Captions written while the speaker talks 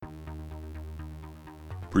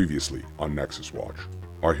Previously on Nexus Watch,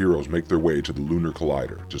 our heroes make their way to the Lunar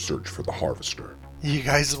Collider to search for the Harvester. You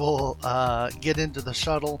guys will get into the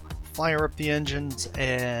shuttle, fire up the engines,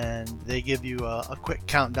 and they give you a quick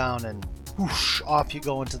countdown, and whoosh, off you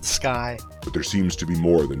go into the sky. But there seems to be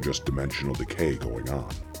more than just dimensional decay going on.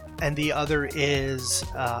 And the other is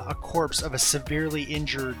a corpse of a severely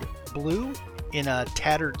injured Blue in a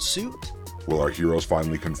tattered suit. Will our heroes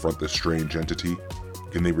finally confront this strange entity?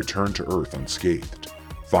 Can they return to Earth unscathed?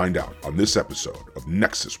 Find out on this episode of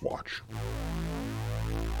Nexus Watch.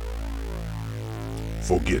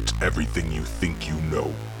 Forget everything you think you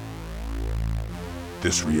know.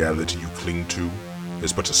 This reality you cling to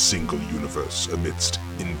is but a single universe amidst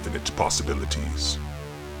infinite possibilities.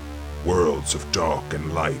 Worlds of dark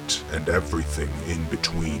and light and everything in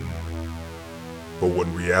between. But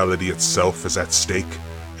when reality itself is at stake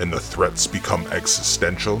and the threats become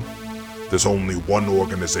existential, there's only one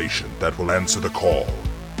organization that will answer the call.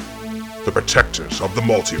 The protectors of the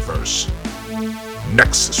multiverse.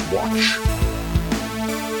 Nexus Watch.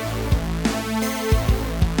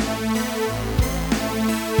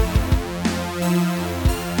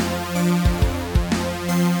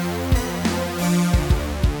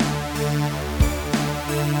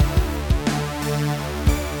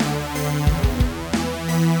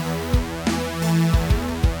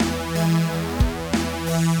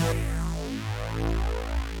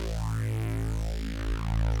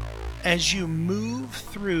 As you move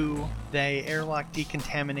through the airlock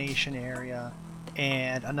decontamination area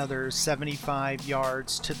and another 75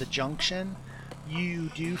 yards to the junction, you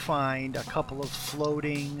do find a couple of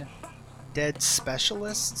floating dead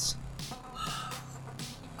specialists.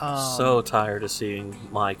 So tired of seeing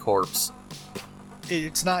my corpse.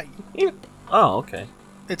 It's not. Oh, okay.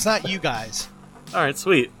 It's not you guys. All right,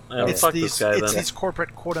 sweet. Fuck These, this guy it's then. these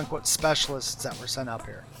corporate quote-unquote specialists that were sent up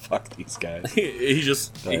here. Fuck these guys. he's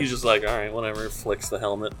just like, all right, whatever. Flicks the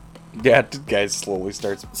helmet. Yeah, the guy slowly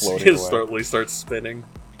starts floating He away. slowly starts spinning.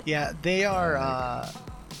 Yeah, they are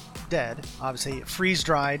dead. Obviously,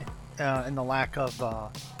 freeze-dried in the lack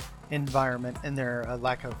of environment and their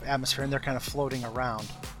lack of atmosphere, and they're kind of floating around.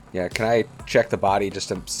 Yeah, can I check the body just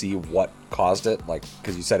to see what caused it? Like,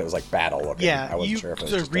 because you said it was like battle looking. Yeah, I wasn't you sure if it was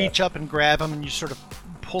sort just of reach up and grab him, and you sort of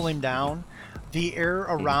pull him down. The air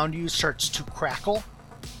around you starts to crackle,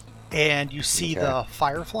 and you see Okay. the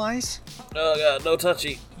fireflies. Oh god, no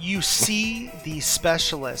touchy. You see the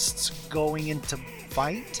specialists going into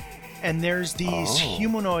fight, and there's these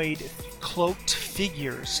humanoid cloaked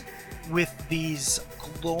figures with these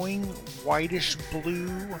glowing whitish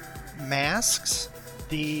blue masks.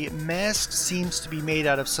 The mask seems to be made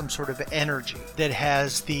out of some sort of energy that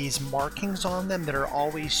has these markings on them that are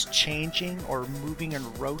always changing or moving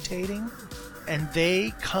and rotating. And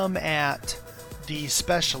they come at the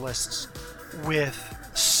specialists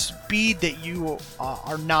with speed that you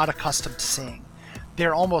are not accustomed to seeing.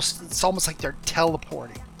 It's almost like they're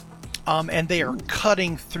teleporting. And they are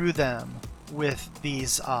cutting through them with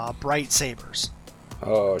these bright sabers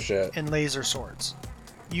Oh, shit. and laser swords.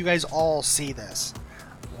 You guys all see this.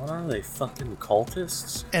 What are they, fucking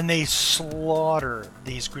cultists? And they slaughter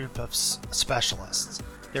these group of specialists.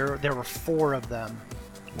 There were 4 of them,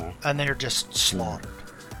 No. and they're just slaughtered.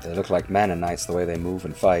 They look like Mennonites the way they move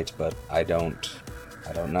and fight, but I don't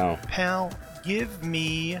know. Pal, give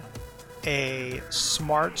me a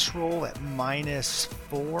smarts roll at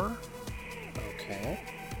 -4. Okay.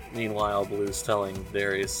 Meanwhile, Blue's telling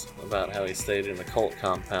Darius about how he stayed in a cult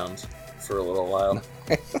compound for a little while.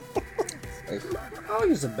 I'll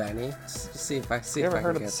use a Benny. See if I You ever can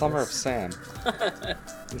heard of get the Summer of this. Sam?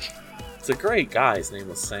 It's a great guy. His name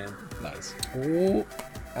was Sam. Nice. Ooh,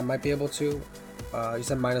 I might be able to. You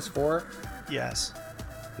said -4. Yes.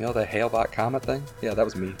 You know the Halebot Comet thing? Yeah, that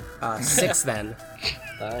was me. 6 then.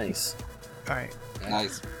 Nice. All right.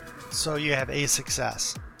 Nice. So you have a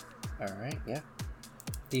success. All right. Yeah.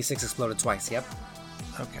 D6 exploded twice. Yep.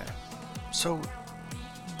 Okay. So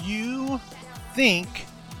you think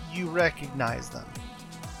you recognize them.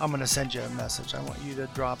 I'm going to send you a message. I want you to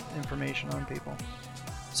drop information on people.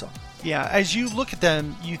 So, yeah, as you look at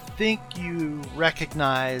them, you think you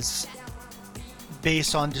recognize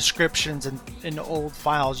based on descriptions in old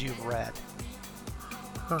files you've read.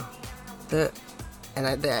 Huh.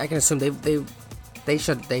 I can assume they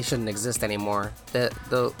shouldn't exist anymore.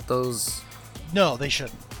 Those. No, they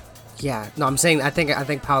shouldn't. Yeah. No, I'm saying I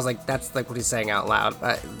think Pal's like that's like what he's saying out loud.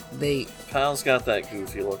 They. Pal's got that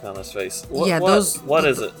goofy look on his face. Yeah, What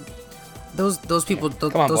is it? Those people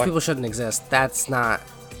Come on, those boy. people shouldn't exist. That's not.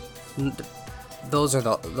 Those are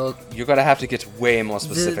those. You're gonna have to get way more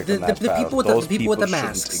specific than that. The pal. people with Those the people with the shouldn't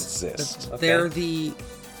masks. exist. They're Okay.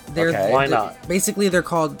 Okay. Why not? Basically, they're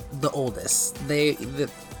called the oldest. They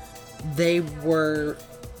were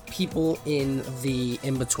people in the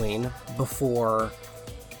in-between before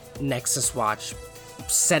Nexus Watch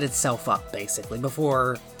set itself up, basically.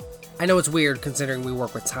 Before... I know it's weird considering we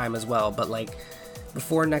work with time as well, but like,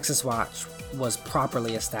 before Nexus Watch was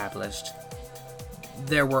properly established,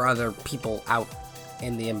 there were other people out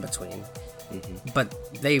in the in-between. But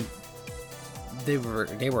they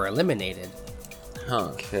were eliminated. Huh.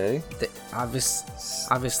 Okay.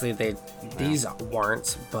 Obviously, these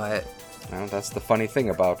weren't, but... Well, that's the funny thing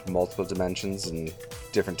about multiple dimensions and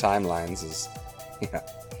different timelines is,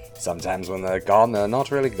 sometimes when they're gone, they're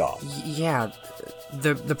not really gone. Yeah,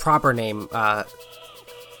 the proper name, the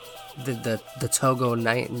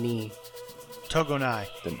Togonai. Togonai.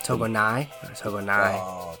 Togonai? Togonai.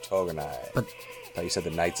 Oh, Togonai. But I thought you said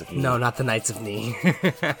the Knights of Ni. no, not the Knights of Ni.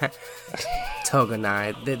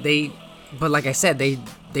 Togonai. But like I said,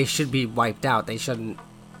 they should be wiped out. They shouldn't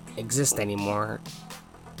exist anymore.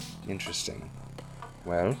 Interesting.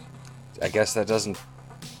 Well, I guess that doesn't...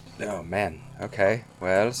 Oh, man. Okay.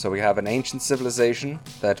 Well, so we have an ancient civilization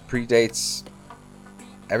that predates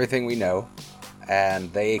everything we know,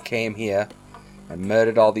 and they came here and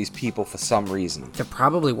murdered all these people for some reason. They're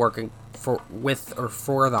probably working for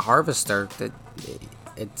the Harvester.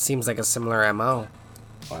 It seems like a similar MO.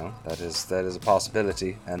 Well, that is a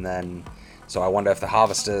possibility. And then, so I wonder if the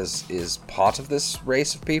Harvester is part of this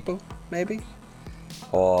race of people, maybe?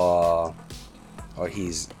 Or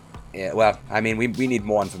he's... Yeah, well, I mean, we need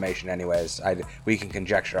more information anyways. We can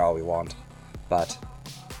conjecture all we want, but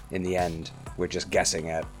in the end, we're just guessing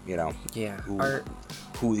at, Yeah.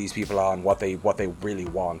 who these people are and what they really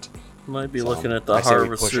want. Might be So, looking at the I say we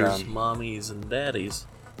push harvesters, on. mommies, and daddies.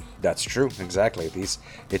 That's true, exactly.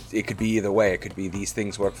 It could be either way. It could be these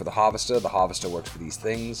things work for the Harvester works for these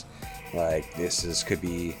things. Like could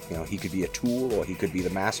be, he could be a tool or he could be the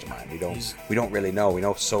mastermind. We don't really know. We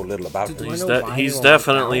know so little about Do him. I know why He's they were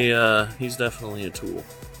definitely a tool.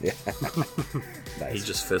 Yeah. He Nice.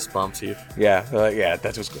 just fist bumps you. Yeah,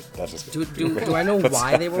 that was good. That was good. Do I know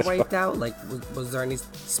why they were wiped out? Like, was there any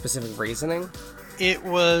specific reasoning? It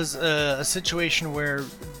was a situation where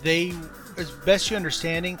they, as best you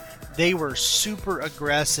understanding, they were super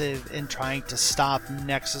aggressive in trying to stop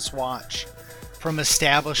Nexus Watch from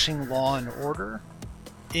establishing law and order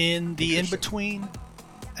in the in-between.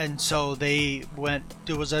 And so there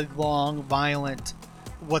was a long, violent,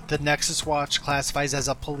 what the Nexus Watch classifies as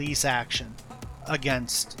a police action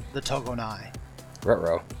against the Togonai.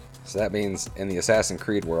 Ruh-roh. So that means in the Assassin's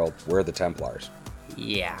Creed world, we're the Templars.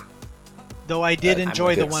 Yeah. Though I did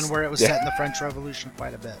enjoy the one where it was set in Yeah. the French Revolution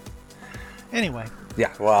quite a bit. Anyway,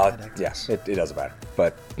 Yeah, well, I digress. it doesn't matter.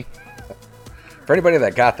 But for anybody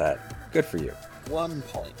that got that, good for you. 1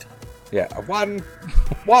 point. Yeah, one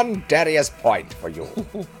Darius point for you.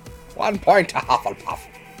 1 point to Hufflepuff.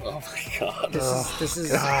 Oh my god. This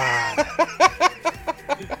is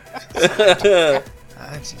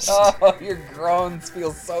I just, Oh, your groans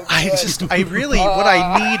feel so good. what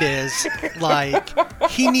I need is, like,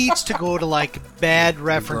 he needs to go to, like, bad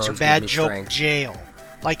reference or Groans bad give me joke strength. jail.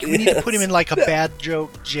 Like, we need to put him in, like, a bad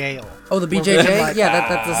joke jail. Oh, the Where BJJ? we're like- Yeah,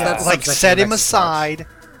 that's Like, subsection set of him Nexus aside.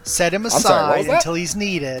 Set him sorry, what aside was that? until he's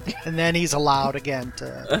needed, and then he's allowed again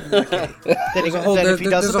to communicate. Then, Watch. There's if he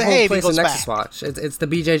doesn't a whole behave, he place in goes Nexus back. Watch. It's the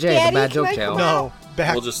BJJ, the bad joke jail. No,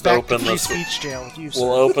 back, We'll just back to open free this- speech jail. with you,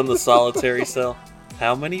 We'll sir. open the solitary cell.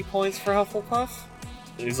 How many points for Hufflepuff?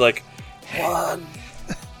 And he's like, 1.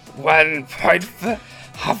 1 point for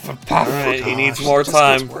Hufflepuff. Alright, he needs Gosh, more it just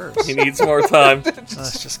gets time. worse. He needs more time.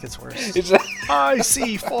 This just gets worse. It's I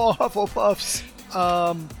see 4 Hufflepuffs.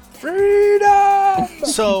 freedom.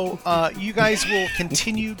 So you guys will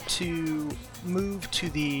continue to move to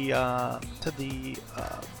the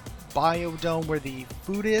biodome where the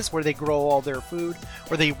food is, where they grow all their food,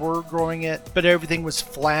 where they were growing it, but everything was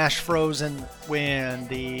flash frozen when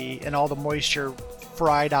and all the moisture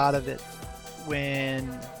fried out of it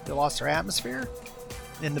when they lost their atmosphere,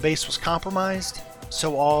 and the base was compromised.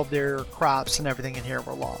 So all of their crops and everything in here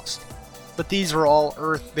were lost. But these are all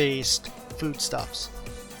Earth-based foodstuffs.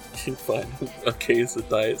 You find a case of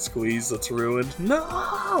Diet Squeeze that's ruined.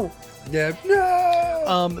 No! Yeah,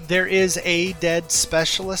 no. There is a dead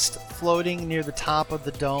specialist floating near the top of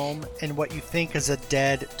the dome, and what you think is a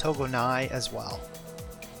dead Togonai as well.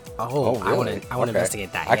 Oh, I want really? to Okay.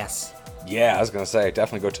 investigate that. I- Yes. Yeah, I was gonna say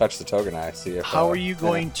definitely go touch the Togonai. See if. How are you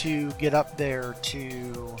going to get up there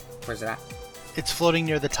to... Where's it at? It's floating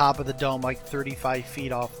near the top of the dome, like 35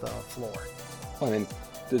 feet off the floor. Well, I mean,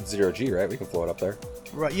 it's 0G, right? We can float up there.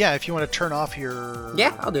 Right, yeah, if you want to turn off your...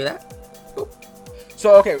 Yeah, I'll do that.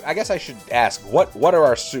 So okay, I guess I should ask, what are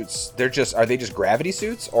our suits? Are they just gravity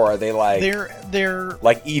suits, or are they like They're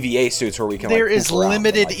like EVA suits where we can there like, is poof around and,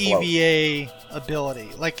 limited like, float? EVA ability.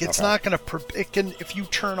 Like it's Okay. not going to. It can if you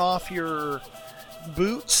turn off your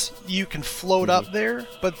boots, you can float Mm-hmm. up there.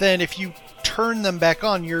 But then if you turn them back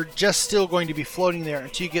on, you're just still going to be floating there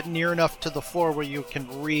until you get near enough to the floor where you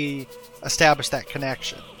can re-establish that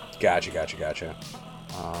connection. Gotcha.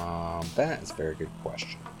 That is a very good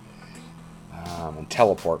question. And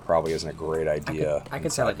teleport probably isn't a great idea. I could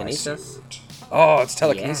inside my telekinesis. suit. Oh, it's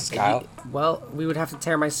telekinesis, Yeah, Kyle. well, we would have to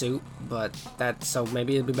tear my suit, but so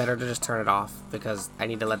maybe it'd be better to just turn it off because I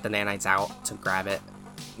need to let the nanites out to grab it.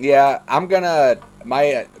 Yeah, I'm gonna.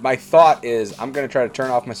 My thought is I'm gonna try to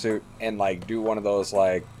turn off my suit and like do one of those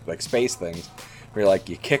like space things where like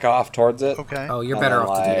you kick off towards it. Okay. Oh, you're and better then,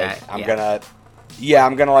 off to do like, that.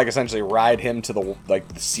 I'm gonna like essentially ride him to the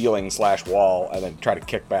the ceiling / wall and then try to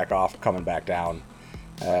kick back off, coming back down,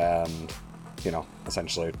 and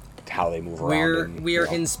essentially how they move around. We're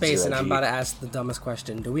in space, and I'm about to. to ask the dumbest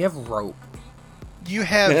question: do we have rope? You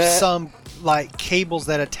have some like cables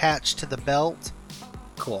that attach to the belt.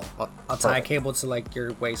 Cool. I'll tie a Perfect. cable to like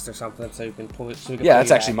your waist or something, so you can pull it. So we can Yeah, pull that's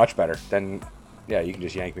you actually back. much better. Then, yeah, you can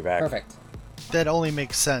just yank me back. Perfect. That only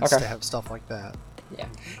makes sense Okay. to have stuff like that. Yeah.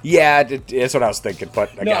 Yeah, that's what I was thinking.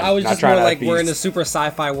 But again, No, I was not just trying more to like be, we're in a super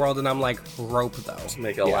sci-fi world, and I'm like rope though.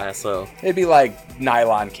 Make a Yeah. lasso. It'd be like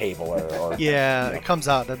nylon cable or Yeah, you know. it comes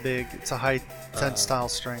out a big. It's a high tensile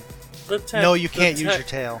string. The No, you the can't use tech- your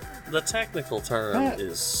tail. The technical term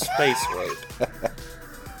is space rope.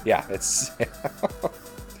 Yeah, it's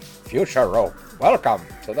future rope. Welcome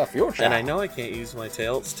to the future. And I know I can't use my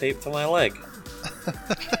tail, it's taped to my leg.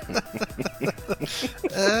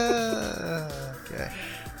 Okay.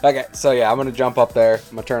 Okay, so yeah, I'm gonna jump up there.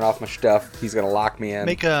 I'm gonna turn off my stuff. He's gonna lock me in.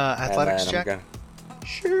 Make a and athletics then check.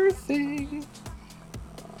 Sure thing.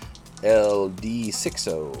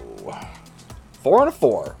 LD60. 4 and a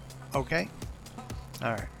 4. Okay.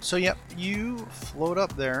 All right. So yep, you float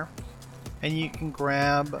up there, and you can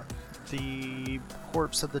grab the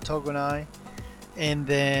corpse of the Togonai, and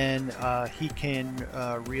then he can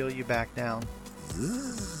reel you back down.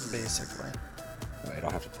 Basically. I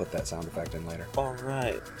don't have to put that sound effect in later.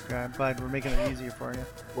 Alright, Okay, but we're making it easier for you.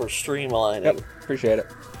 we're streamlining. Yep, appreciate it.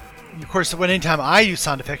 Of course, when anytime I use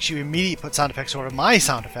sound effects, you immediately put sound effects over my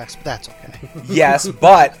sound effects, but that's okay. Yes,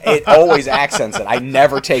 but it always accents it. I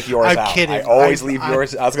never take yours I'm out. kidding. I always leave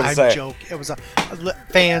yours. I was gonna I'm say. joking. It was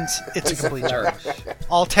fans. It's a complete joke.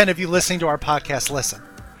 All 10 of you listening to our podcast, listen.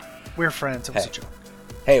 We're friends. It was a Hey. joke.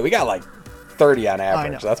 Hey, we got like 30 on I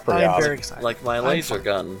average. know. That's pretty I'm awesome. very excited. Like my I'm laser fine.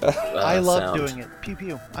 gun. I love sound. doing it. Pew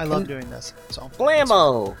pew. I love doing this. So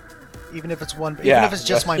Blammo! even if it's even Yeah. if it's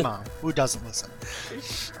just my mom who doesn't listen.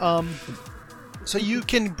 So you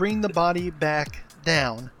can bring the body back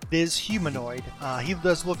down. It is humanoid. He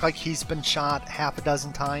does look like he's been shot half a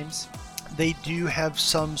dozen times. They do have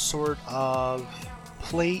some sort of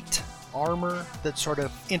plate armor that's sort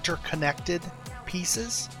of interconnected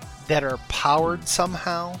pieces that are powered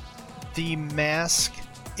somehow. The mask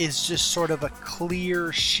is just sort of a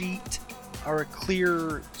clear sheet or a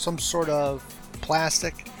clear some sort of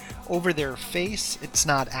plastic over their face. It's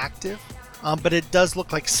not active, but it does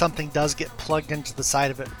look like something does get plugged into the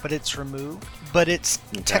side of it, but it's removed. But it's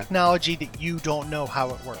technology that you don't know how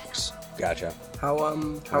it works. Gotcha. How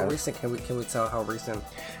Yeah. recent can we tell how recent?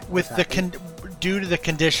 With the due to the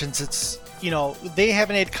conditions, it's they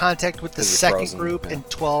haven't had contact with the 'Cause you're second frozen, group yeah. in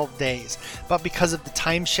 12 days, but because of the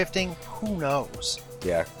time shifting, who knows?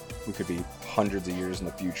 Yeah, we could be hundreds of years in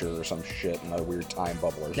the future or some shit in a weird time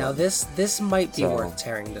bubble or something. Now this might be So- worth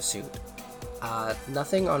tearing the suit.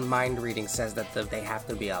 Nothing on mind reading says that they have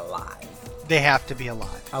to be alive. They have to be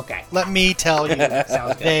alive. Okay. Let me tell you,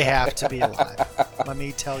 Sounds good. they have to be alive. Let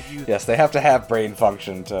me tell you, Yes, they have to have brain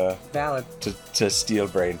function to Valid. steal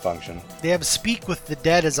brain function. they have speak with the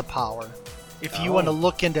dead as a power. If you want to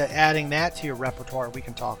look into adding that to your repertoire, we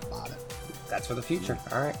can talk about it. That's for the future.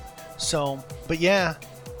 All right. So, but yeah,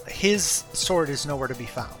 his sword is nowhere to be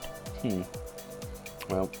found.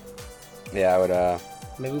 Well, yeah, I would.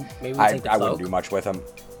 Maybe we I take the I cloak. wouldn't do much with him.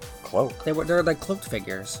 Cloak. They're like cloaked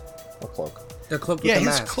figures. What cloak? They're cloaked Yeah, with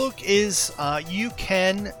the his mask. cloak is, you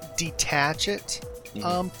can detach it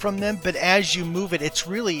from them, but as you move it, it's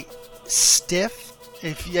really stiff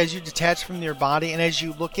as you detach from their body, and as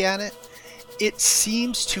you look at it, it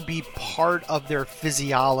seems to be part of their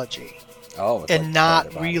physiology Oh, it's and like not part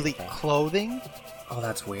of the body. really Okay. clothing. Oh,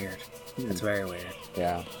 that's weird. That's very weird.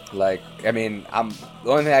 Yeah, like I mean, the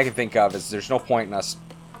only thing I can think of is there's no point in us.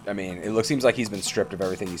 I mean, seems like he's been stripped of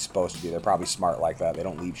everything he's supposed to be. They're probably smart like that. They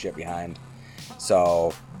don't leave shit behind.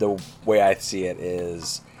 So the way I see it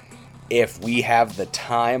is, if we have the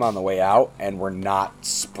time on the way out and we're not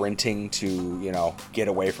sprinting to, get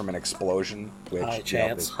away from an explosion, which High is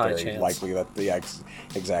chance. very likely that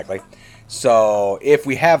exactly. So if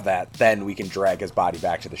we have that, then we can drag his body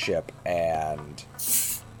back to the ship and,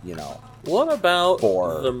 What about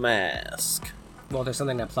For- the mask? Well, there's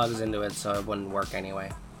something that plugs into it, so it wouldn't work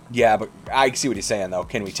anyway. yeah, but I see what he's saying though.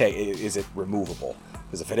 Can we is it removable?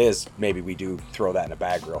 Because if it is, maybe we do throw that in a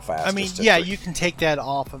bag real fast. I mean, just to yeah, you can take that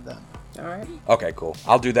off of them. All right. Okay, cool.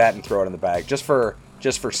 I'll do that and throw it in the bag just for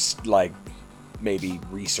like maybe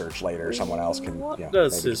research later. Or someone else can What maybe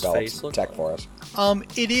does his develop face some look tech like? for us.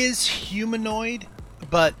 It is humanoid,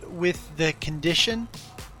 but with the condition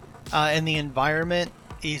and the environment,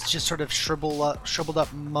 he's just sort of shriveled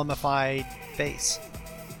up, mummified face.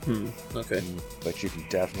 Okay. But you can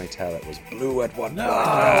definitely tell it was blue at one point.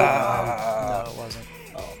 No, it wasn't.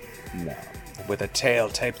 No. With a tail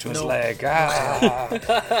taped to his Nope. leg.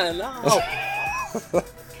 No.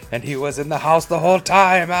 And he was in the house the whole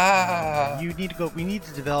time. You need to go. We need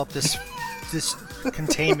to develop this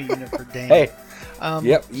containment unit for Dane. Hey. Um,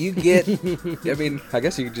 Yep, you get... I mean, I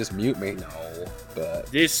guess you could just mute me. No. But...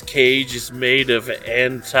 This cage is made of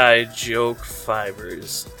anti-joke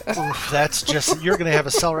fibers. Oof, that's just. You're gonna have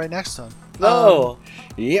a cell right next to him. No,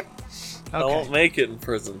 Yep. I won't Okay. make it in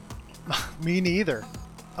prison. Me neither.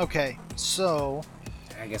 Okay, so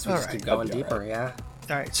I guess we All just right. keep going That'd be deeper, yeah.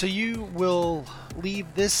 all right, so you will leave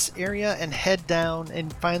this area and head down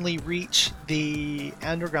and finally reach the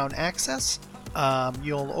underground access.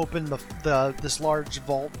 You'll open this large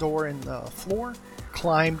vault door in the floor,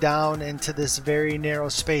 climb down into this very narrow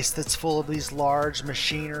space that's full of these large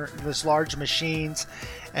machines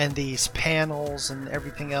and these panels and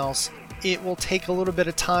everything else. It will take a little bit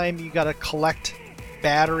of time. You got to collect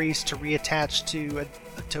batteries to reattach to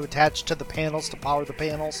attach to the panels, to power the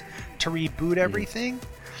panels, to reboot everything.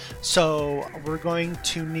 So we're going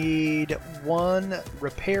to need one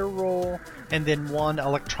repair roll and then one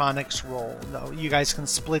electronics roll. No, you guys can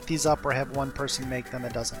split these up or have one person make them.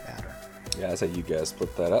 It doesn't matter. Yeah, I say you guys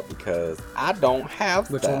split that up because I don't have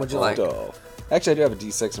Which that one would you like? stuff. Actually, I do have a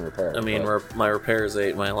D6 in repair. I mean, but- my repair is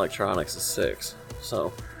 8, my electronics is 6.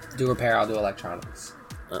 So, Do repair, I'll do electronics.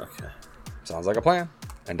 okay. sounds like a plan.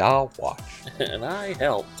 And I'll watch. And I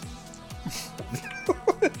helped.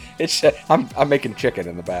 I'm making chicken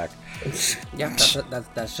in the back. Yeah,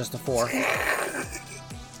 that's just a 4.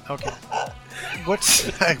 Okay. What's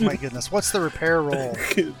oh my goodness? What's the repair roll?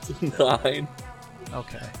 It's 9.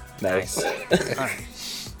 Okay. Nice. Alright.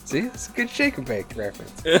 See, it's a good shake and bake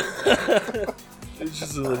reference. It's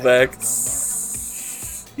just in the back.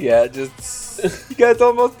 Yeah, just you guys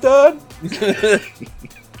almost done.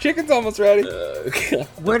 Chicken's almost ready. God.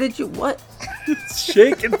 Where did you what?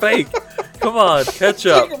 Shake and bake. Come on, catch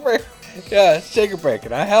up. Shake and bake. Yeah, shake and bake,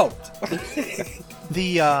 and I helped.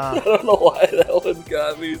 The I don't know why that one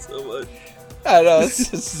got me so much. I know it's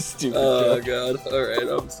just a stupid Oh joke. god. Alright,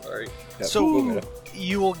 I'm sorry. Yep, So we'll get it.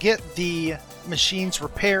 you will get the machines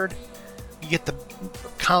repaired, you get the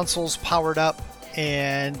consoles powered up,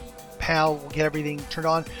 and Pal will get everything turned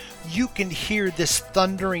on. You can hear this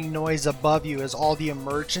thundering noise above you as all the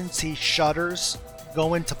emergency shutters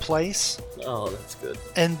go into place. Oh, that's good.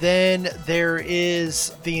 And then there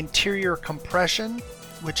is the interior compression,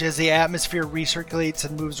 which as the atmosphere recirculates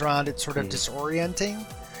and moves around, it's sort of disorienting.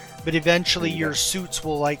 But eventually your suits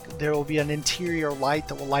will there will be an interior light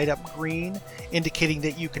that will light up green, indicating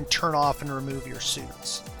that you can turn off and remove your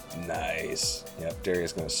suits. Nice. Yep,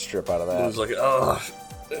 Darius gonna strip out of He that. was like, oh,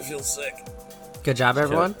 I feel sick. Good job,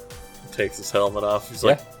 everyone. Takes his helmet off. He's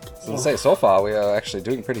Yeah. like, I was gonna say, so far we are actually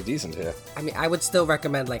doing pretty decent here. I mean, I would still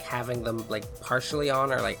recommend having them partially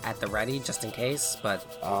on or at the ready just in case, but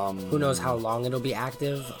who knows how long it'll be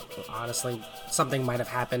active. Honestly, something might have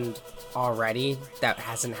happened already that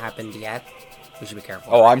hasn't happened yet. We should be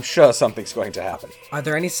careful. Oh, I'm sure something's going to happen. Are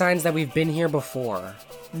there any signs that we've been here before?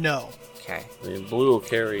 No. Okay. I mean, Blue will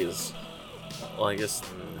carry his, well, I guess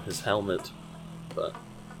his helmet, but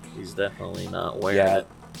he's definitely not wearing Yeah, it.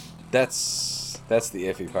 that's the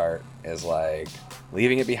iffy part. Is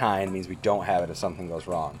leaving it behind means we don't have it if something goes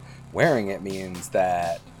wrong. Wearing it means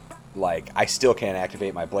that I still can't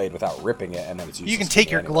activate my blade without ripping it, and then it's useless. You can to take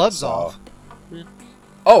me your anyway, gloves so- off.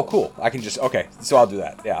 Oh, cool. I can just so I'll do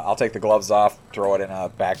that. Yeah, I'll take the gloves off, throw it in a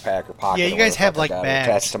backpack or pocket. Yeah, or you guys have whatever, bags.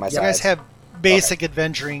 attached to my You guys sides. have basic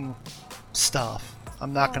adventuring stuff.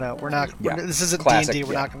 I'm not gonna. We're not. Yeah. This isn't Classic, D&D.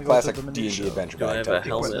 We're yeah. not gonna go Classic through the D&D minutia. adventure Do I bag have type a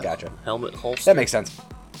equipment. helmet? Gotcha. Helmet holster? That makes sense.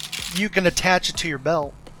 You can attach it to your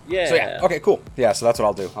belt. Yeah. So yeah, okay, cool. Yeah, so that's what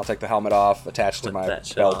I'll do. I'll take the helmet off, attach to Put my that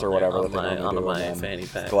shit belt on or there, whatever on that they my- normally onto do, my and then fanny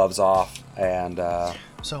pack. gloves off, and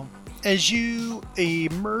So, as you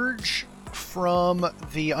emerge from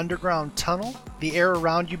the underground tunnel, the air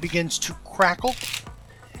around you begins to crackle,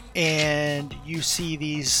 and you see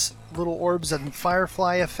these little orbs and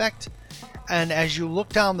firefly effect. And as you look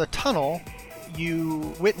down the tunnel,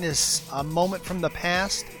 you witness a moment from the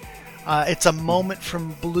past. It's a moment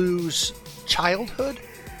from Blue's childhood.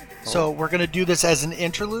 So we're going to do this as an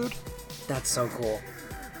interlude. That's so cool.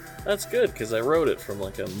 That's good because I wrote it from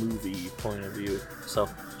like a movie point of view. So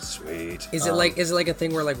sweet. Is it like a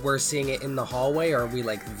thing where like we're seeing it in the hallway, or are we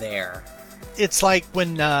like there? It's like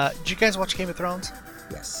when did you guys watch Game of Thrones?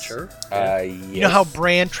 Yes. sure. Yes. You know how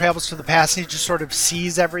Bran travels to the past and he just sort of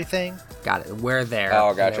sees everything? Got it. We're there. Oh,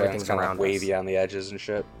 and gotcha. It's everything's kind of around like wavy us. on the edges and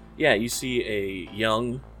shit. Yeah, you see a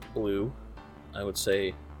young Blue, I would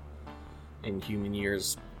say in human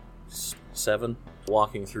years 7,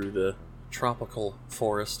 walking through the tropical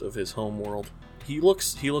forest of his home world. He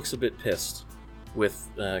looks a bit pissed, with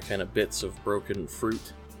kind of bits of broken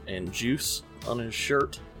fruit and juice on his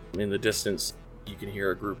shirt. In the distance, you can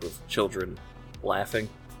hear a group of children laughing.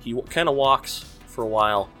 He kind of walks for a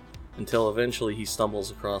while until eventually he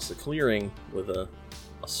stumbles across a clearing with a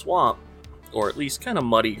swamp, or at least kind of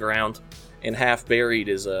muddy ground, and half buried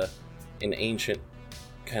is an ancient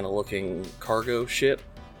kind of looking cargo ship.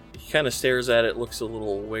 He kind of stares at it, looks a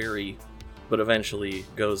little wary, but eventually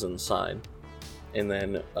goes inside. And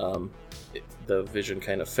then the vision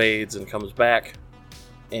kind of fades and comes back,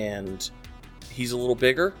 and he's a little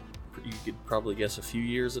bigger. You could probably guess a few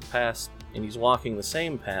years had passed, and he's walking the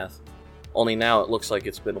same path, only now it looks like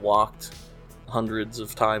it's been walked hundreds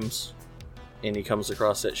of times. And he comes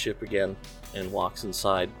across that ship again and walks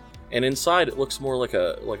inside. And inside it looks more like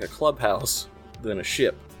a clubhouse than a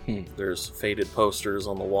ship. There's faded posters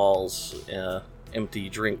on the walls, empty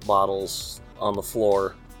drink bottles on the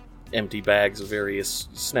floor, empty bags of various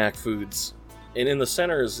snack foods. And in the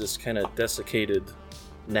center is this kind of desiccated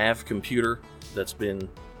nav computer that's been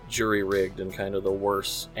jury-rigged in kind of the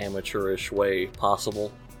worst amateurish way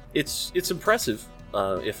possible. It's impressive,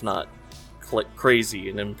 if not crazy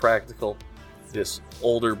and impractical. This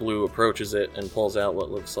older Blue approaches it and pulls out what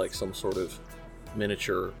looks like some sort of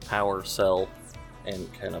miniature power cell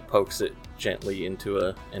and kind of pokes it gently into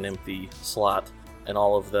an empty slot, and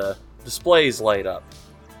all of the displays light up.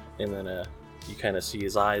 And then you kind of see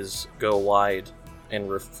his eyes go wide, and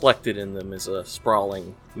reflected in them is a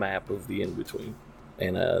sprawling map of the in-between.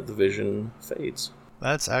 And the vision fades.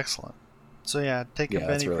 That's excellent. So yeah, take a Yeah,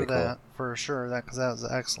 that's penny really for cool. that for sure. Because that was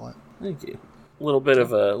excellent. Thank you. A little bit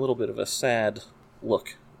of a sad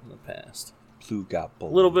look in the past. Blue got A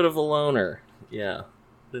little bit of a loner. Yeah,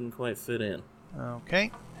 didn't quite fit in.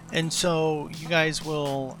 Okay. And so you guys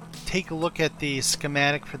will take a look at the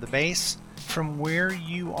schematic for the base. From where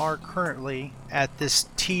you are currently at this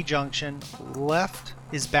T-junction, left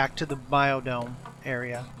is back to the biodome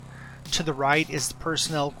area. To the right is the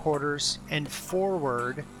personnel quarters, and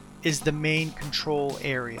forward is the main control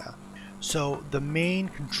area. So the main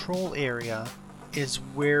control area is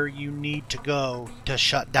where you need to go to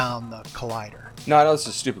shut down the collider. No, I know this is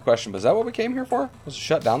a stupid question, but is that what we came here for? Was to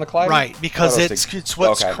shut down the collider? Right, because I thought it was it's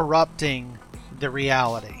what's okay. corrupting the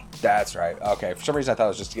reality. That's right. Okay. For some reason, I thought it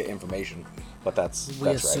was just to get information, but that's We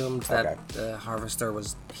that's assumed right. that the harvester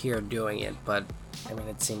was here doing it, but I mean,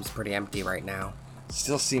 it seems pretty empty right now.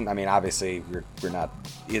 Still seem. I mean, obviously, we're not.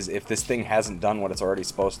 If this thing hasn't done what it's already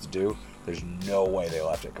supposed to do, there's no way they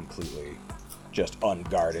left it completely just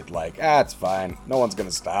unguarded. Like, it's fine. No one's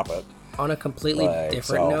gonna stop it. On a completely Like,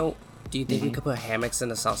 different so- note, do you think we could put hammocks in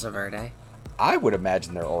the Salsa Verde? I would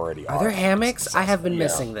imagine there already are. Are there hammocks? I have been Yeah.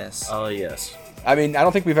 missing this. Oh, yes. I mean, I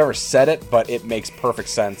don't think we've ever said it, but it makes perfect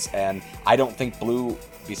sense, and I don't think Blue,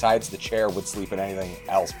 besides the chair, would sleep in anything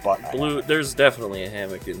else but a Blue, hammock. there's definitely a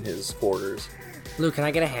hammock in his quarters. Blue, can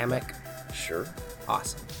I get a hammock? Sure.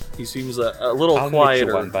 Awesome. He seems a little I'll make you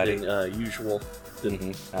quieter one, buddy. than usual.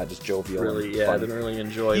 Didn't Just jovial. really, and yeah, fun. didn't really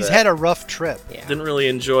enjoy He's that. had a rough trip. Yeah. Didn't really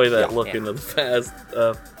enjoy that Yeah, look yeah. into the past.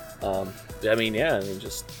 I mean,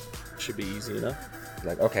 just should be easy enough.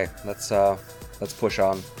 Like, okay, let's push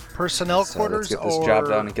on. Personnel Let's quarters get this or job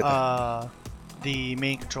done and get the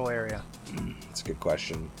main control area? That's a good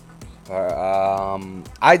question.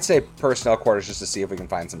 I'd say personnel quarters just to see if we can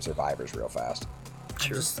find some survivors real fast.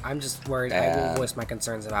 I'm just worried. I will voice my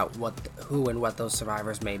concerns about who and what those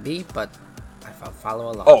survivors may be, but I'll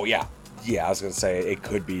follow along. Oh yeah, I was gonna say it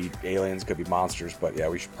could be aliens, could be monsters, but yeah,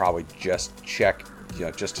 we should probably just check,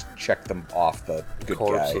 just to check them off the good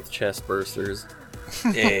Corpse guy. with chest bursters.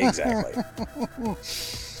 Exactly.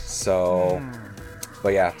 So,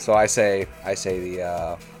 But yeah, so I say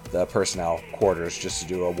the personnel quarters just to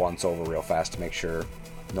do a once over real fast to make sure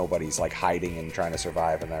nobody's like hiding and trying to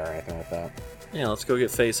survive in there or anything like that. Yeah, let's go get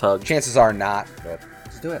face hugged. Chances are not, but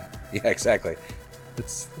let's do it. Yeah, exactly.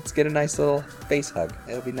 Let's get a nice little face hug.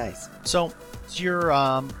 It'll be nice. So you're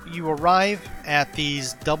you arrive at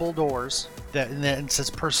these double doors and then it says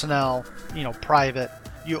personnel, private.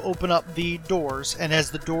 You open up the doors, and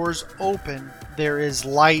as the doors open, there is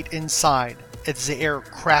light inside. As the air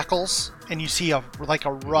crackles, and you see a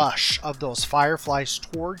rush of those fireflies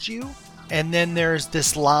towards you, and then there's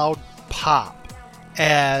this loud pop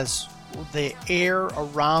as the air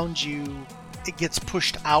around you it gets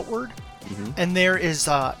pushed outward, and there is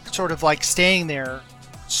sort of like staying there,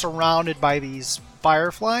 surrounded by these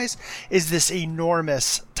fireflies, is this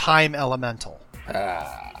enormous time elemental.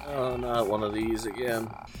 Oh, not one of these again.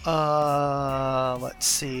 Let's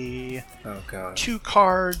see. Oh god. 2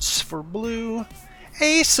 cards for blue.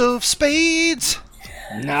 Ace of spades.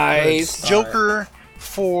 Nice. Joker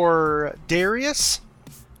for Darius.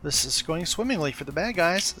 This is going swimmingly for the bad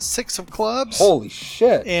guys. 6 of clubs. Holy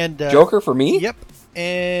shit. And Joker for me? Yep.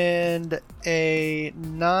 And a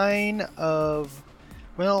 9 of...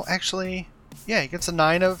 Well, actually... Yeah, he gets a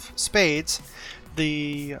 9 of spades.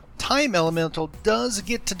 The time elemental does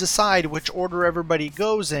get to decide which order everybody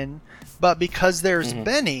goes in, but because there's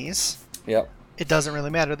bennies, Yep. it doesn't really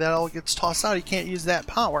matter. That all gets tossed out. You can't use that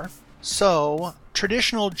power. So,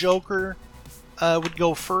 traditional Joker would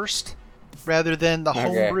go first rather than the Okay.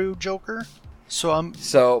 homebrew Joker. So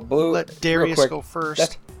So blue. let Darius real quick, go first.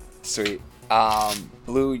 That's sweet.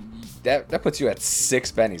 Blue. That puts you at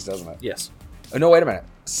 6 bennies, doesn't it? Yes. Oh no, wait a minute.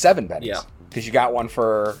 7 bennies. Yeah. Because you got one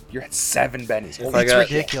for. You're at 7 bennies. If Holy I It's got-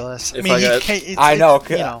 ridiculous. I if mean, I you got- can't, it's, I know,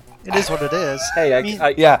 it is what it is. Hey, I mean,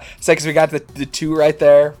 Yeah, so because we got the 2 right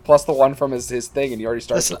there, plus the 1 from his thing, and you already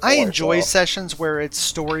started. listen, with I 4, enjoy so- sessions where it's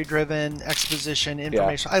story-driven, exposition,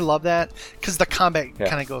 information. I love that because the combat Yeah.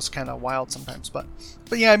 kind of goes kind of wild sometimes. But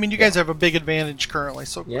yeah, I mean, you guys have a big advantage currently,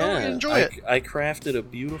 so go Yeah. enjoy it. I crafted a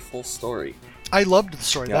beautiful story. I loved the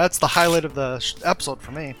story. Yeah. That's the highlight of the episode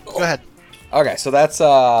for me. Go ahead. Okay, so that's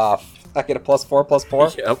I get a +4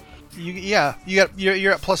 +4. Yep.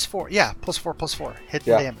 You're at +4. Yeah, +4. Hit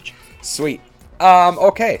the Yeah. damage. Sweet.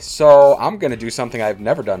 Okay, so I'm gonna do something I've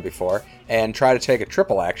never done before and try to take a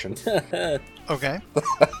triple action. Okay.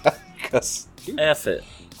 'Cause F it.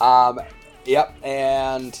 Yep,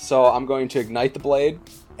 and so I'm going to ignite the blade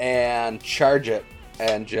and charge it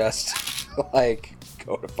and just like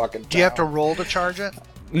go to fucking. Do you have to town. roll to charge it?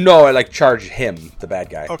 No, I like charge him, the bad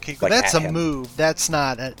guy. Okay, like, that's at a him. move. That's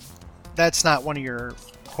not one of your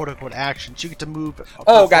quote unquote actions. You get to move.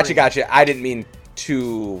 Oh, for free. gotcha. I didn't mean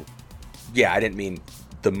to. Yeah, I didn't mean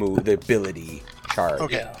the move, the ability charge.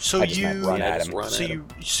 Okay, Yeah. so I just meant run Yeah, at just him. run So at you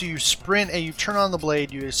him. sprint and you turn on the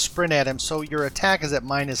blade. You sprint at him. So your attack is at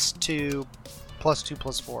 -2, +2,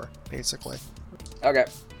 +4, basically. Okay.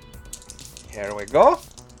 Here we go.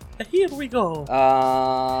 Here we go.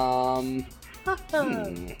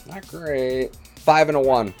 Not great. 5 and a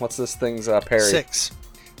 1. What's this thing's parry? 6.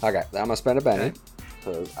 Okay, I'm gonna spend a Benny Okay.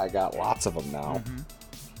 because I got lots of them now. Mhm.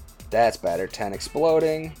 That's better. 10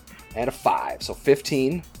 exploding and a 5, so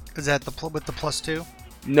 15. Is that with the +2?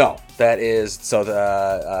 No, that is so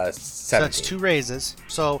the 17. So that's 2 raises.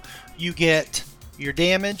 So you get your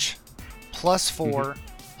damage +4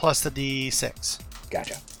 plus the D6.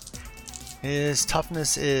 Gotcha. His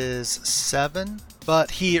toughness is 7, but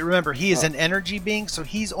he is an energy being, so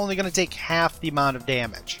he's only going to take half the amount of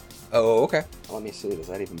damage. Oh, okay. Let me see. Does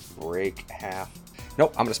that even break half?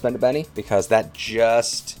 Nope. I'm gonna spend a Benny because that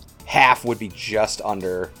just half would be just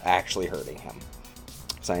under actually hurting him.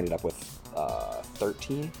 So I ended up with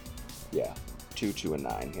 13. Yeah, 2, 2, and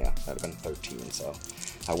 9. Yeah, that'd have been 13. So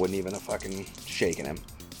I wouldn't even have fucking shaken him.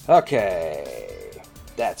 Okay,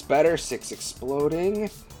 that's better. 6 exploding.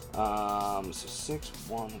 So 6,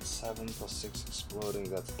 1, 7 plus 6 exploding.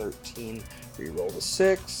 That's 13. Reroll the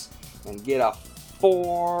 6 and get a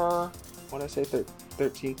 4. What did I say?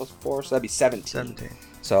 13 plus 4. So that'd be 17. 17.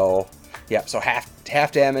 So yeah. So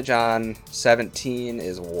half damage on 17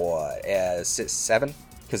 is what? 7.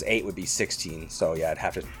 Because 8 would be 16. So yeah, I'd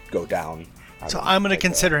have to go down. So I'm going to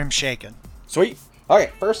consider him shaken. Sweet.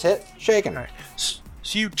 Okay, first hit, shaken. All right. So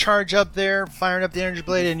you charge up there, firing up the energy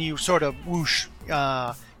blade, and you sort of whoosh,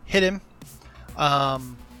 hit him.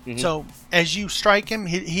 So as you strike him,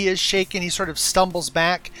 he is shaken. He sort of stumbles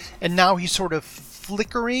back, and now he's sort of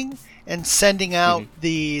flickering and sending out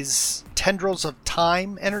these tendrils of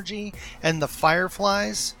time energy and the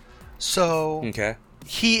fireflies. So Okay.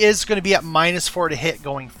 he is going to be at -4 to hit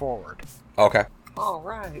going forward. Okay. All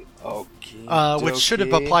right. Okay. which should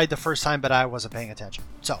have applied the first time, but I wasn't paying attention.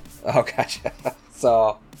 So, Oh, gotcha.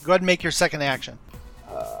 So, go ahead and make your second action.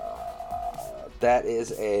 that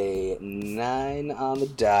is a 9 on the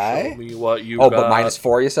Show die. me what you Oh, got. but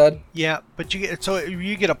 -4, you said? Yeah, but you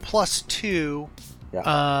get a +2.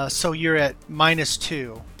 Yeah. So you're at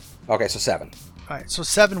 -2. Okay, so 7. All right, so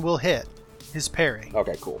 7 will hit his parry.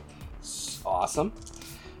 Okay, cool. Awesome.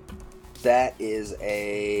 That is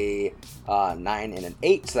a 9 and an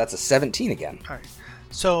 8, so that's a 17 again. All right.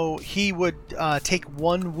 So he would take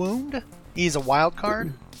 1 wound. He's a wild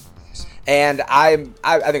card. And I think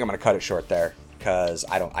I'm gonna cut it short there because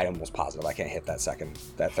I'm almost positive I can't hit that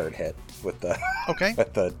third hit with the Okay.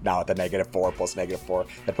 with the -4 plus -4.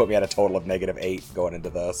 That put me at a total of -8 going into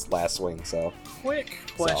the last swing. So, Quick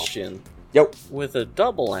question. yep. With a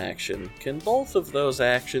double action, can both of those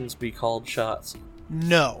actions be called shots?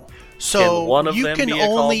 No. So Can one of you them can be a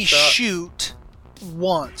called only shot? shoot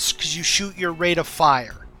once because you shoot your rate of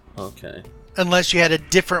fire, Okay. unless you had a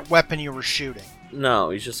different weapon you were shooting. No,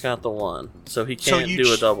 he's just got the one, so he So can't you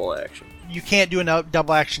do a ch- double action. You can't do a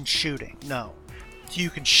double action shooting. No. You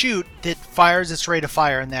can shoot that fires its rate of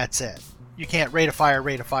fire, and that's it. You can't rate of fire,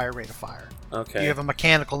 rate of fire, rate of fire. Okay. You have a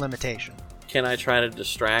mechanical limitation. Can I try to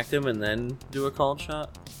distract him and then do a called shot?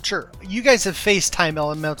 Sure. You guys have faced time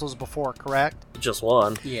elementals before, correct? Just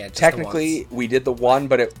one. Yeah, just the Technically, once. we did the one,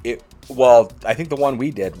 but I think the one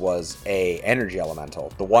we did was a energy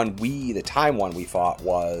elemental. The time one we fought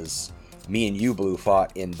was me and you, Blue,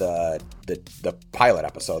 fought in the pilot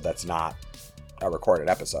episode. That's not a recorded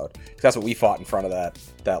episode. 'Cause that's what we fought in front of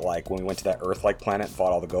that like when we went to that Earth-like planet and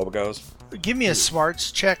fought all the Gobagos. Give me a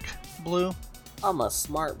smarts check, Blue. I'm a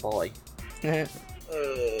smart boy. A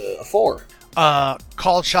 4.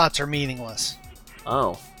 Called shots are meaningless.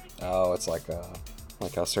 Oh. Oh, it's like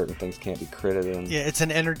how certain things can't be critted and Yeah, it's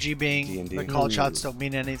an energy being. D&D. The called shots don't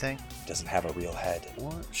mean anything. doesn't have a real head.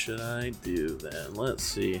 What should I do then? Let's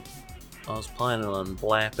see. I was planning on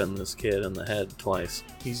blapping this kid in the head twice.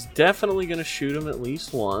 He's definitely going to shoot him at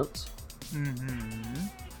least once. Mm-hmm.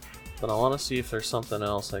 But I want to see if there's something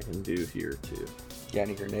else I can do here too. Got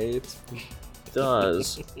any grenades?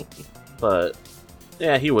 Does. But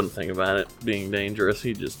yeah, he wouldn't think about it being dangerous.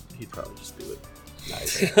 He'd probably just do it.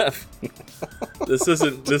 Nice. This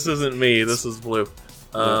isn't me. This is Blue.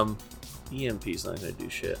 EMP's not gonna do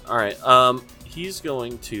shit. All right. He's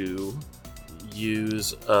going to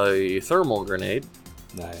use a thermal grenade.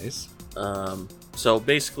 Nice. So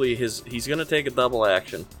basically, he's gonna take a double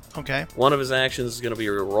action. Okay. One of his actions is gonna be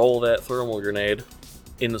to roll that thermal grenade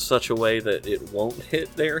in such a way that it won't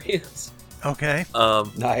hit their hands. Okay.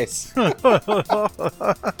 Nice.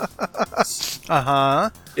 Uh-huh.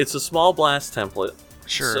 It's a small blast template.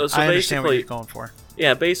 Sure. So I understand what basically- you're going for.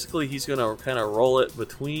 Yeah, basically he's gonna kind of roll it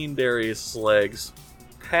between Darius' legs,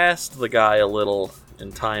 past the guy a little,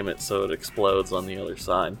 and time it so it explodes on the other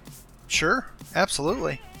side. Sure.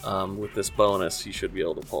 Absolutely. With this bonus, he should be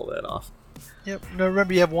able to pull that off. Yep. No,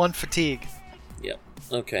 remember, you have 1 fatigue. Yep.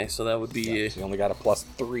 Okay, so that would be. So you only got a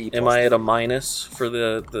 +3. Am I at a minus for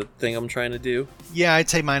the thing I'm trying to do? Yeah, I'd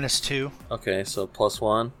say -2. Okay, so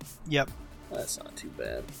 +1. Yep. That's not too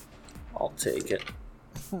bad. I'll take it.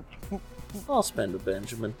 I'll spend a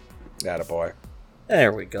Benjamin. Attaboy.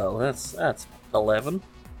 There we go. That's 11.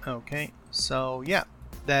 Okay. So, yeah.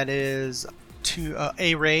 That is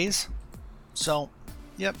a raise. So,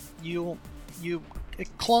 yep.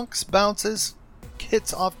 It clunks, bounces,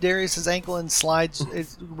 hits off Darius's ankle and slides. It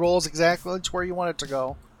rolls exactly to where you want it to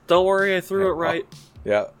go. Don't worry, I threw it right.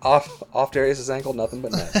 Yeah, off Darius' ankle, nothing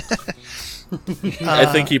but net. I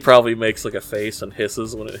think he probably makes like a face and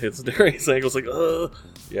hisses when it hits Darius' ankle. It's like, ugh.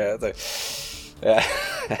 Yeah,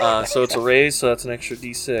 So it's a raise, so that's an extra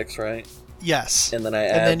D6, right? Yes. And then I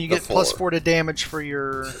add And then you the get 4. +4 to damage for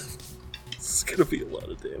your. It's gonna be a lot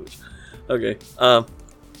of damage. Okay.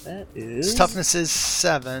 That is Its toughness is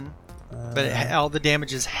 7, but all the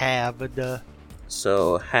damage is halved.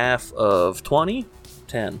 So half of 20,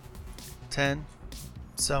 10. 10.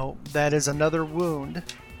 So that is another wound.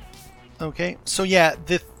 Okay, so yeah,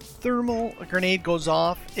 the thermal grenade goes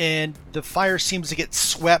off, and the fire seems to get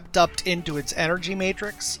swept up into its energy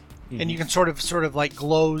matrix, and you can sort of like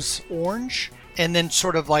glows orange, and then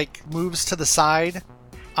sort of like moves to the side,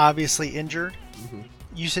 obviously injured.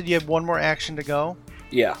 You said you had one more action to go.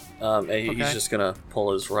 Yeah. He's Okay. just gonna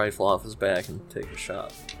pull his rifle off his back and take a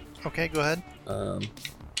shot. Okay, go ahead. Um,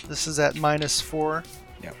 This is at -4.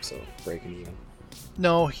 Yep, so breaking even.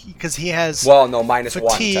 No, because he has Well, no, -1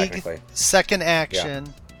 fatigue, technically. second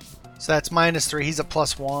action. So that's -3. He's a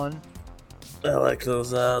 +1. I like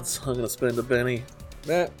those odds. I'm gonna spend a penny.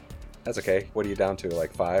 That's okay. What are you down to?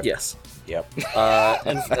 Like 5? Yes. Yep.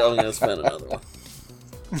 And I'm gonna spend another one.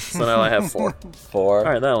 So now I have 4. 4.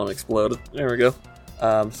 Alright, that one exploded. There we go.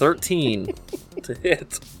 13 to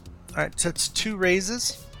hit. Alright, so it's 2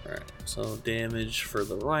 raises. Alright, so damage for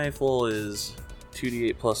the rifle is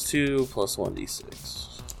 2d8 plus 2 plus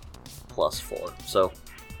 1d6 plus 4. So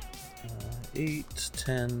 8,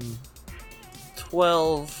 10,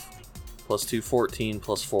 12 plus 2, 14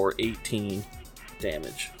 plus 4, 18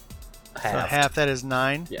 damage. So half that is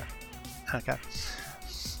 9? Yeah. Okay.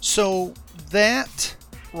 So that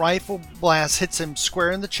rifle blast hits him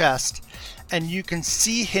square in the chest, and you can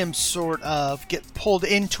see him sort of get pulled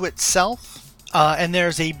into itself, and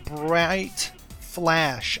there's a bright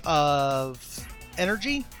flash of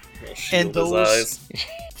energy, and those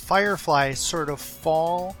fireflies sort of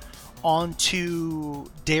fall onto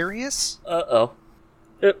Darius. Uh-oh.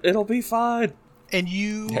 It'll be fine. And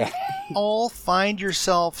you all find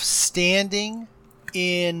yourself standing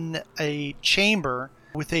in a chamber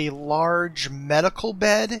with a large medical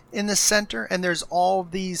bed in the center, and there's all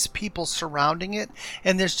these people surrounding it,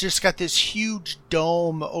 and there's just got this huge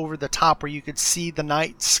dome over the top where you could see the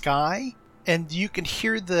night sky, and you can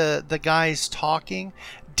hear the guys talking.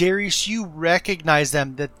 Darius, you recognize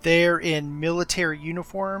them, that they're in military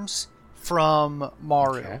uniforms from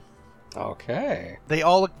Maru. Okay. They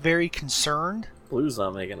all look very concerned. Blue's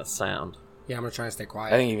not making a sound. Yeah, I'm gonna try to stay I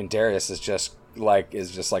quiet. think even Darius is just like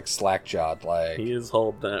slack jawed, like He is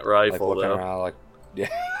holding that like rifle, looking though. around, like yeah.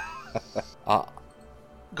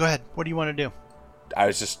 Go ahead. What do you want to do?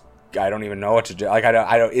 I don't even know what to do. Like I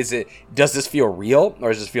don't. Does this feel real, or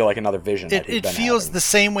does this feel like another vision? that we've It been feels having? the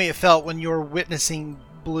same way it felt when you were witnessing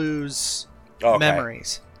Blue's Okay.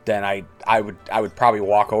 memories. Then I would probably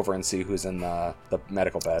walk over and see who's in the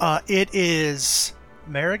medical bed. It is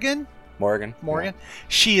Morrigan. Morgan.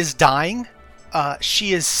 She is dying.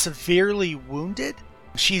 She is severely wounded.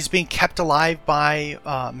 She's being kept alive by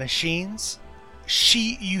machines.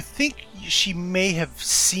 You think she may have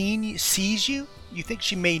sees you. You think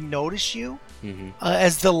she may notice you.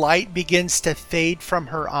 As the light begins to fade from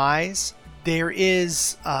her eyes, there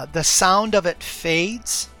is the sound of it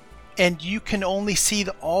fades, and you can only see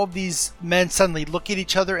all these men suddenly look at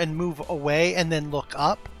each other and move away, and then look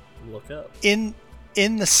up. Look up.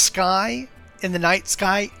 In the sky, in the night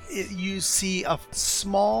sky, you see a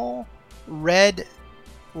small red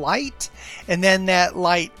light, and then that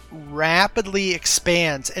light rapidly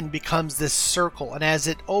expands and becomes this circle, and as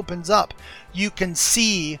it opens up, you can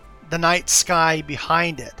see the night sky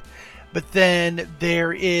behind it. But then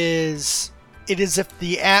it is as if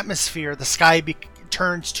the atmosphere, the sky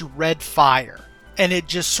turns to red fire, and it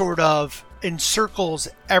just sort of encircles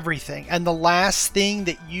everything. And the last thing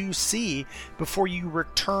that you see before you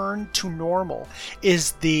return to normal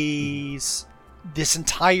is this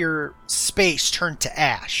entire space turned to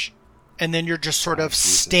ash, and then you're just sort of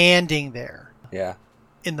standing there Yeah.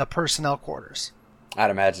 in the personnel quarters. I'd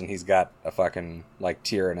imagine he's got a fucking like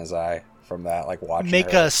tear in his eye from that, like watching.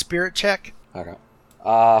 Make her. a spirit check. Okay.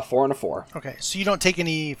 4 and a 4. Okay, so you don't take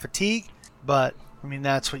any fatigue, but I mean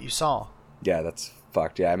that's what you saw. Yeah, that's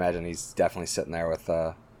fucked. Yeah, I imagine he's definitely sitting there with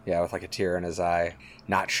with like a tear in his eye.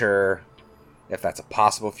 Not sure if that's a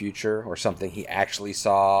possible future or something he actually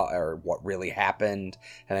saw or what really happened.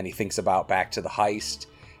 And then he thinks about back to the heist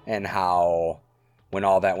and how when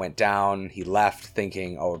all that went down, he left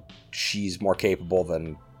thinking, oh, she's more capable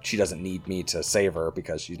than, she doesn't need me to save her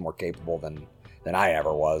because she's more capable than I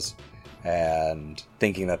ever was. And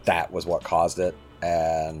thinking that was what caused it,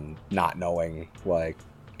 and not knowing like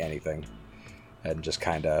anything, and just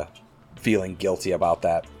kind of feeling guilty about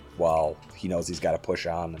that while he knows he's got to push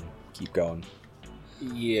on and keep going.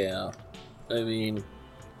 Yeah. I mean,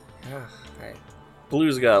 Right.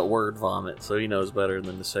 Blue's got word vomit, so he knows better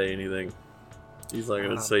than to say anything. He's not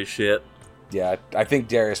gonna say shit. Yeah, I think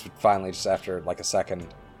Darius would finally, just after like a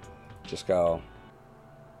second, just go,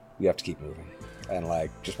 we have to keep moving, and like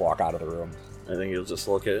just walk out of the room. I think he'll just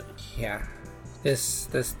look at it. Yeah. This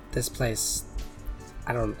place,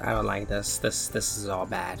 I don't like this. This is all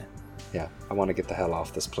bad. Yeah, I want to get the hell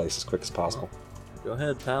off this place as quick as possible. Go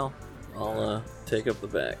ahead, pal. I'll take up the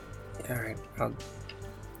back. All right.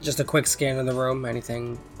 Just a quick scan of the room.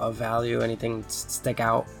 Anything of value? Anything stick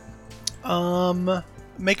out?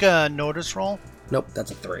 Make a notice roll. Nope, that's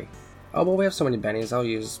a 3. Oh, well, we have so many bennies. I'll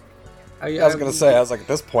use. I was gonna say, at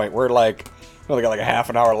this point, we only got like a half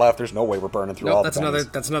an hour left. There's no way we're burning through all Nope, the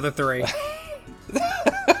that's another 3.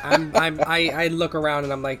 I look around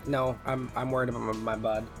and I'm like, no, I'm worried about my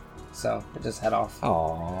bud, so I just head off.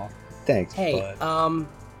 Aw, thanks, Hey, bud.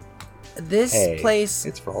 This place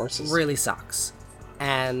it's for horses. really sucks,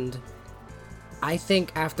 and I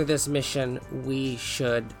think after this mission, we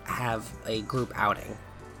should have a group outing.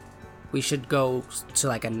 We should go to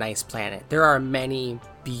like a nice planet. There are many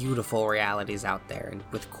beautiful realities out there and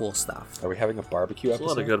with cool stuff. Are we having a barbecue There's a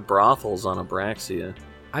episode? lot of good brothels on Abraxia.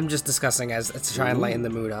 I'm just discussing as to try and lighten the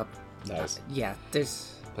mood up. Nice. Yeah,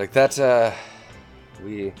 there's... Like that,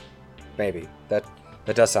 maybe. That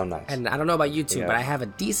does sound nice. And I don't know about you two, Yeah. but I have a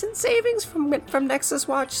decent savings from Nexus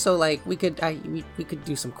Watch, so like we could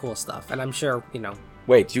do some cool stuff. And I'm sure,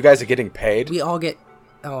 Wait, you guys are getting paid? we all get...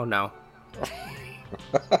 Oh no.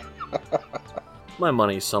 My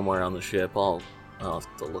money's somewhere on the ship. I'll have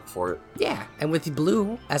to look for it. Yeah, and with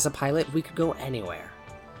Blue as a pilot, we could go anywhere.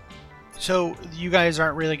 So you guys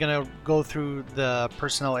aren't really going to go through the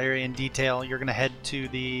personnel area in detail. You're going to head to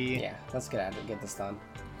the... Yeah, let's get this done.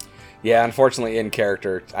 Yeah, unfortunately, in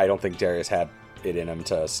character, I don't think Darius had it in him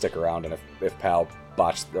to stick around, and if Pal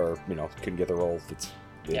botched or couldn't get the role, it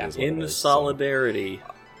Yeah. is what In it is, solidarity,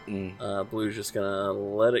 so. Blue's just gonna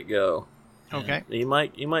let it go. Okay. You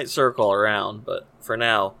might circle around, but for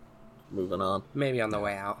now, moving on. Maybe on the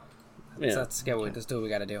way out. Yeah. Let's do what we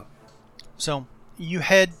gotta do. So you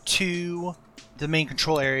head to the main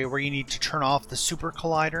control area where you need to turn off the super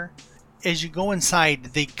collider. As you go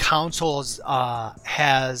inside, the console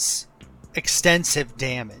has extensive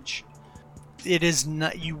damage. It is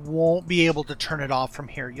not. You won't be able to turn it off from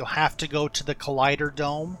here. You'll have to go to the collider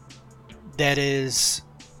dome that is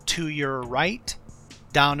to your right,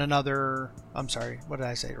 down another... I'm sorry, what did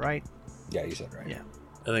I say, right? Yeah, you said right. Yeah.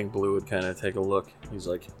 I think Blue would kind of take a look. He's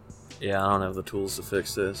like, "Yeah, I don't have the tools to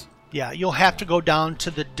fix this." Yeah, you'll have to go down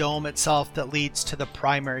to the dome itself that leads to the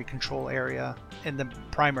primary control area and the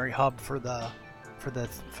primary hub for the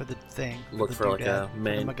thing. Look the for like doodad, a for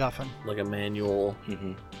man- the MacGuffin. Like a manual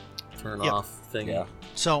Mm-hmm. turn Yep. off thing. Yeah.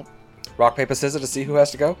 So, Rock, paper, scissors to see who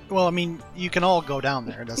has to go? well, I mean, you can all go down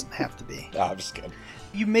there. It doesn't have to be. I'm just kidding.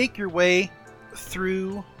 You make your way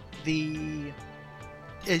through the...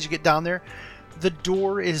 As you get down there, the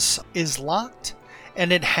door is locked,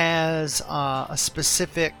 and it has a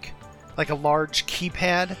specific, like a large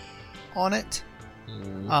keypad on it.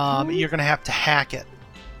 You're going to have to hack it.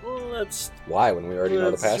 Well, let's Why, when we already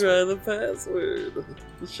know the password? try the password,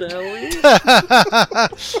 shall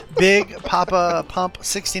we? Big Papa Pump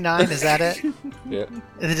 69, is that it? Yeah.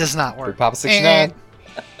 It does not work. Big Papa 69.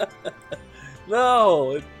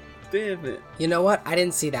 No, damn it! You know what? I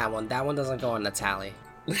didn't see that one. That one doesn't go on the tally.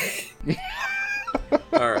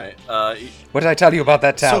 All right, What did I tell you about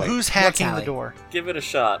that So tally? who's hacking the tally? door? give it a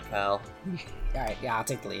shot, pal. Alright, yeah, I'll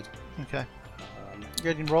take the lead. Okay. You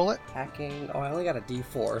ready to roll it? Hacking. Oh, I only got a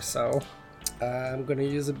D4, so I'm gonna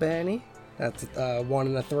use a Benny. That's 1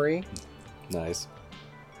 and a 3. Nice.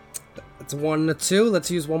 It's 1 and a 2. Let's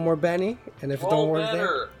use one more Benny. And if it don't Roll work there,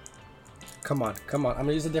 better. come on. I'm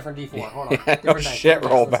gonna use a different D4. Hold on. Yeah, no Different dice, shit,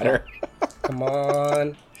 different roll dice, let's better. go. Come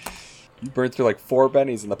on. You burned through like 4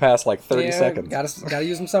 bennies in the past like 30 Yeah, seconds. Gotta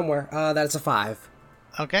use them somewhere. That's a 5.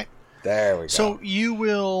 Okay. There we go. So you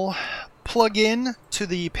will plug in to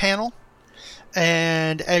the panel,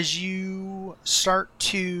 and as you start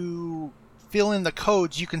to fill in the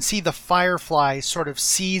codes, you can see the firefly sort of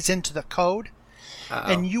sees into the code,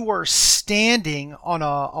 and you are standing on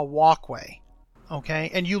a walkway,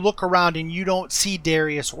 okay? And you look around and you don't see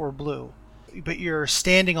Darius or Blue, but you're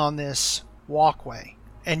standing on this walkway,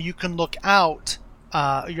 and you can look out.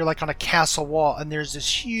 You're like on a castle wall, and there's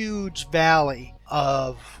this huge valley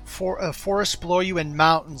of forest below you and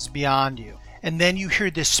mountains beyond you. And then you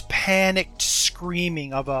hear this panicked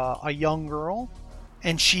screaming of a young girl,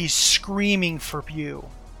 and she's screaming for you.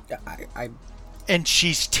 And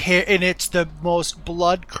she's and it's the most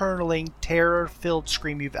blood-curdling, terror-filled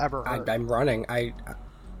scream you've ever heard. I'm running. I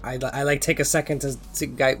like take a second to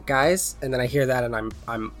guys, and then I hear that, and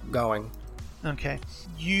I'm going. Okay.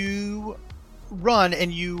 You run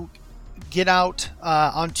and you get out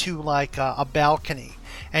onto like a balcony,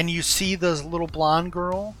 and you see this little blonde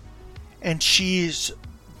girl, and she's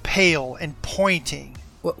pale and pointing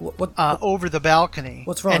What? over the balcony.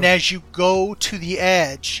 What's wrong? And as you go to the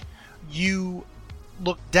edge, you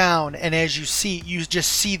look down, and as you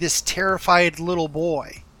just see this terrified little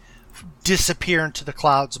boy disappear into the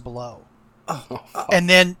clouds below. And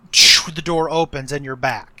then the door opens and you're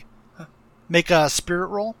back. Make a spirit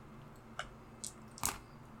roll.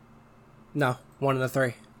 No, 1 and a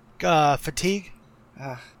 3. Fatigue.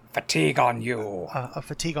 Fatigue on you. A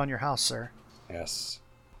fatigue on your house, sir. Yes.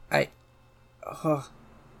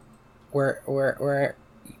 Where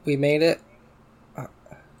we made it.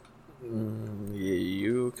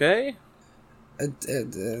 You okay?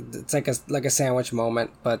 It's like a sandwich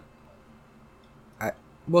moment, but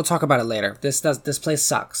We'll talk about it later. This place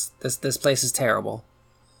sucks. This place is terrible.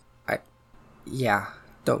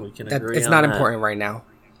 We can agree it's on not that. important right now.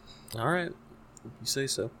 All right, you say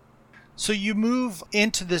so. So you move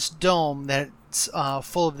into this dome that's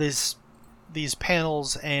full of these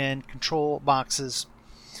panels and control boxes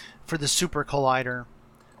for the Super Collider.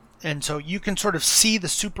 And so you can sort of see the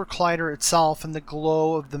Super Collider itself in the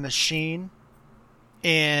glow of the machine.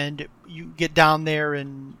 And you get down there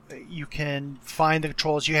and you can find the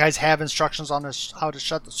controls. You guys have instructions on how to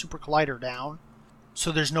shut the Super Collider down.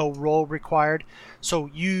 So there's no roll required. So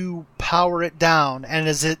you power it down. And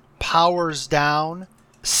as it powers down,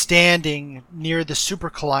 standing near the Super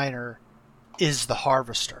Collider is the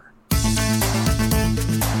Harvester.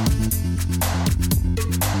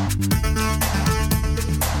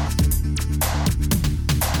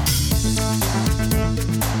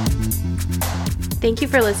 Thank you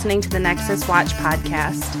for listening to the Nexus Watch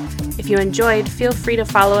podcast. If you enjoyed, feel free to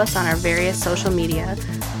follow us on our various social media.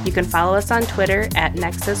 You can follow us on Twitter at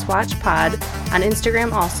Nexus Watch Pod, on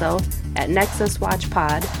Instagram also at Nexus Watch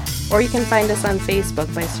Pod, or you can find us on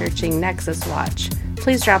Facebook by searching Nexus Watch.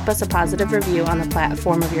 Please drop us a positive review on the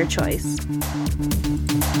platform of your choice.